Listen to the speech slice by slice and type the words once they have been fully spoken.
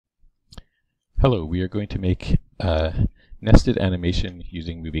Hello, we are going to make a nested animation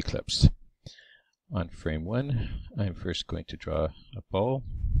using movie clips. On frame 1, I'm first going to draw a ball.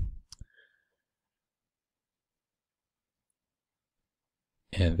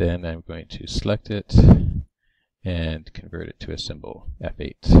 And then I'm going to select it and convert it to a symbol,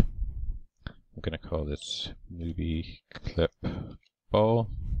 F8. I'm going to call this movie clip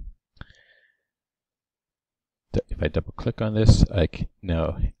ball. If I double click on this,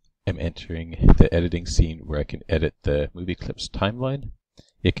 now I'm entering the editing scene where I can edit the movie clip's timeline.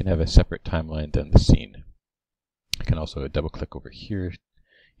 It can have a separate timeline than the scene. I can also double click over here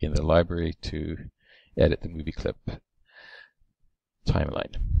in the library to edit the movie clip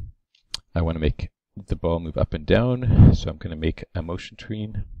timeline. I want to make the ball move up and down, so I'm going to make a motion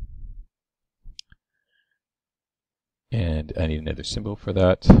tween. And I need another symbol for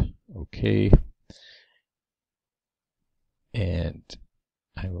that. Okay. And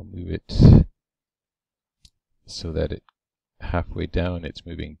I will move it so that it halfway down it's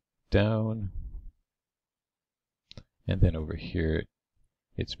moving down, and then over here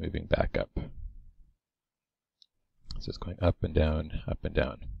it's moving back up. So it's going up and down, up and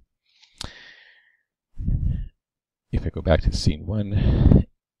down. If I go back to scene 1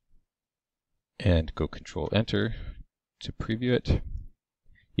 and go Control Enter to preview it,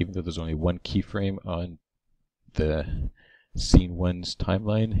 even though there's only one keyframe on the scene 1's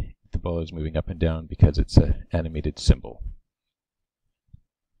timeline, the ball is moving up and down because it's an animated symbol.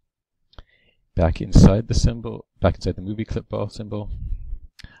 Back inside the symbol, back inside the movie clip ball symbol,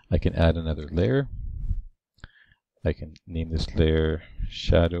 I can add another layer. I can name this layer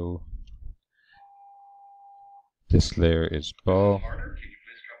shadow. This layer is ball.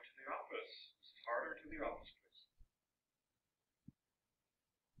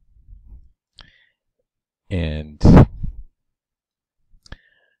 And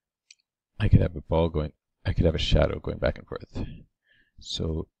I could have a ball going, I could have a shadow going back and forth.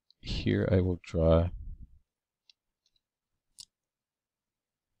 So here I will draw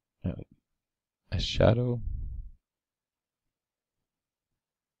a shadow.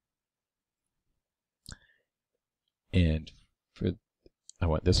 And I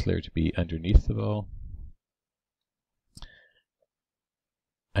want this layer to be underneath the ball.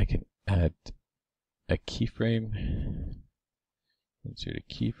 I can add a keyframe, insert a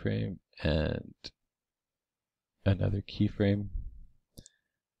keyframe and another keyframe.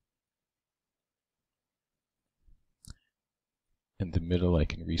 In the middle I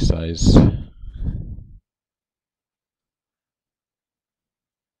can resize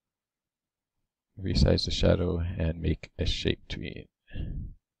the shadow and make a shape tween.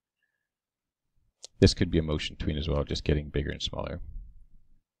 This could be a motion tween as well, just getting bigger and smaller.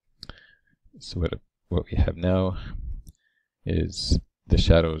 So what we have now is the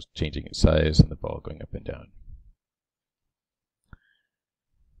shadows changing in size and the ball going up and down.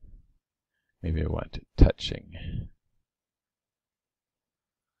 Maybe I want it touching.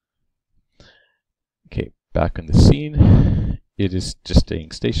 Okay, back on the scene, it is just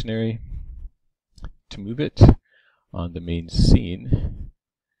staying stationary. To move it on the main scene,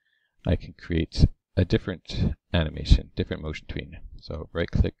 I can create a different animation, different motion tween. So right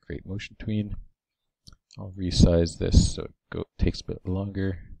click, create motion tween. I'll resize this so it takes a bit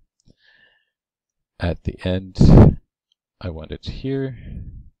longer. At the end, I want it here.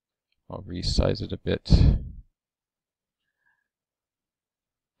 I'll resize it a bit.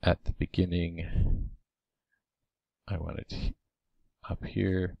 At the beginning, I want it up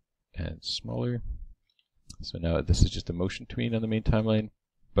here and smaller. So now this is just a motion tween on the main timeline,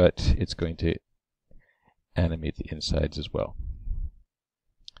 but it's going to animate the insides as well.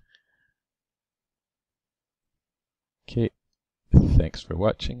 Okay, thanks for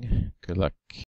watching. Good luck.